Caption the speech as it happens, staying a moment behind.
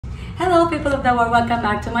Hello people of the world, welcome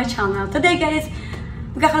back to my channel. Today guys,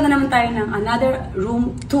 magkakaroon na naman tayo ng another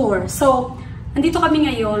room tour. So, nandito kami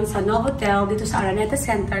ngayon sa Novotel, dito sa Araneta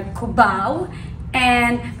Center, Cubao.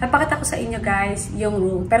 And, papakita ko sa inyo guys yung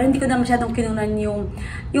room. Pero hindi ko na masyadong kinunan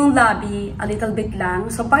yung lobby, a little bit lang.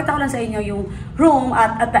 So, pakita ko lang sa inyo yung room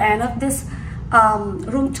at the end of this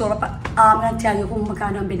room tour, I'm gonna tell you kung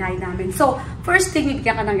magkano ang binayad namin. So, first thing,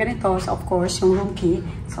 bibigyan ka ng ganito. So, of course, yung room key.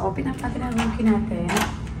 So, open up natin ang room key natin.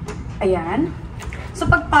 Ayan. So,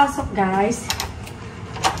 pagpasok, guys,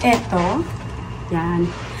 eto. Yan.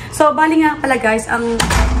 So, bali nga pala, guys, ang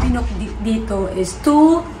pinok dito is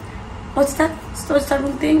 2, what's that? What's the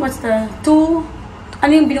room thing? What's the 2? Ano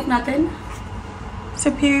yung binok natin?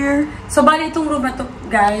 Superior. So, bali itong room na to,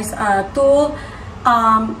 guys,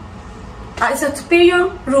 it's a superior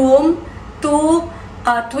room, 2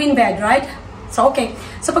 twin bed, right? So, okay.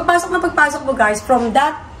 So, pagpasok mo, guys, from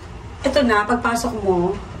that, ito na, pagpasok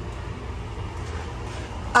mo,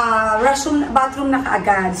 bathroom na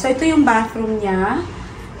kaagad. So, ito yung bathroom niya.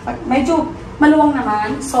 Medyo maluwang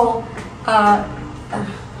naman. So,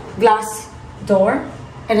 glass door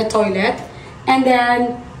and a toilet. And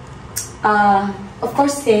then, of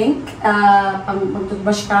course, sink. Pang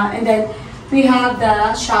mag-toothbrush ka. And then, we have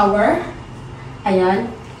the shower. Ayan.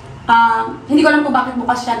 Hindi ko alam kung bakit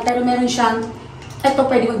bukas yan, pero meron siyang, ito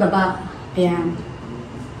pwede magbaba. Ayan.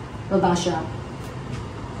 Baba siya.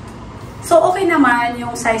 So, okay naman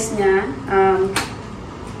yung size niya.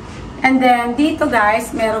 And then, dito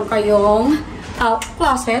guys, meron kayong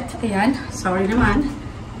closet. Ayan. Sorry naman.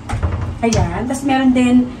 Ayan. Tapos meron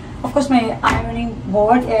din, of course, may ironing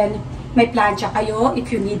board and may plancha kayo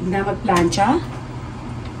if you need na magplancha.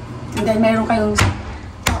 And then, meron kayong,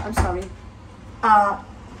 I'm sorry,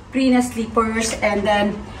 Prina slippers, and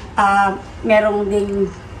then merong ding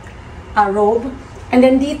robe. And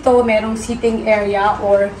then dito merong sitting area,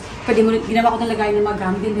 or pwede mo ginawa ko nalagay ng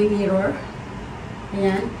magam din may mirror.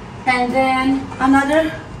 Ayan. And then another,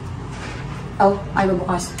 ay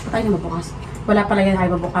mabukas. Patay na mabukas. Wala pala yan, ay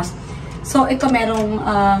mabukas. So ito merong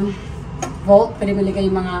vault, pwede mo lagay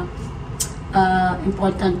yung mga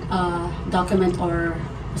important document or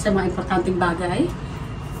basta mga importanteng bagay.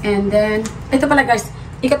 And then, ito pala guys,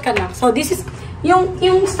 ikot ka na. So, this is,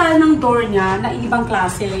 yung style ng door niya, na ibang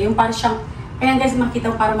klase. Yung parang siyang, ayan guys, makita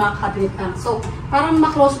mo para makakabinet ka. So, parang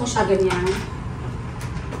maklose mo siya ganyan.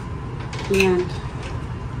 Ayan.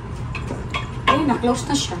 Ayan, na-close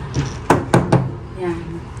na siya. Ayan.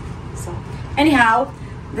 So, anyhow,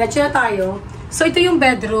 diretso na tayo. So, ito yung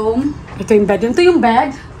bedroom. Ito yung bedroom. Ito yung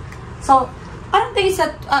bed. So, parang it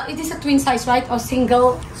is a twin size, right? O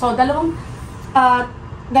single. So,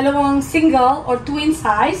 dalawang single or twin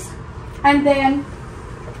size. And then,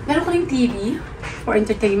 meron ko rin TV for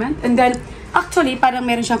entertainment. And then, actually, parang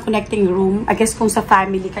meron siyang connecting room. I guess kung sa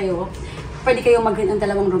family kayo, pwede kayong mag-rent ang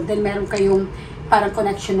dalawang room. Then, meron kayong parang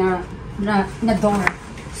connection na door.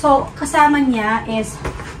 So, kasama niya is,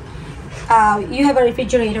 you have a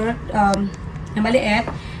refrigerator na maliit.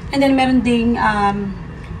 And then, meron ding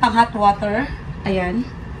pang hot water. Ayan.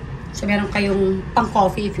 So, meron kayong pang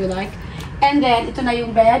coffee if you like. And then, ito na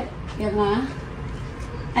yung bed. Yan na.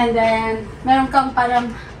 And then, meron kang parang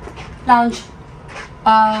lounge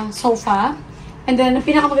sofa. And then, ang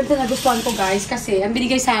pinakamaganda na gustuhan ko guys, kasi ang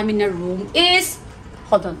binigay sa amin na room is,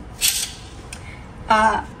 hold on.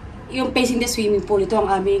 Yung facing the swimming pool. Ito ang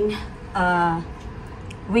aming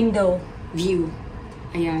window view.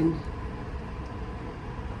 Ayan.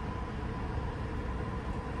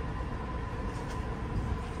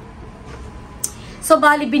 So,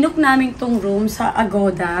 bali, binook namin tong room sa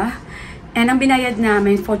Agoda. And ang binayad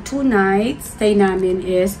namin for 2 nights, stay namin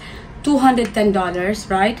is $210,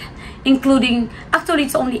 right? Including, actually,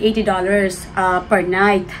 it's only $80 per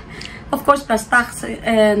night. Of course, plus tax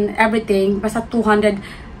and everything, basta $210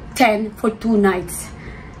 for 2 nights.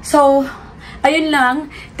 So, ayun lang.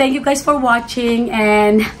 Thank you guys for watching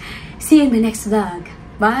and see you in the next vlog.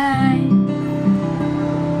 Bye!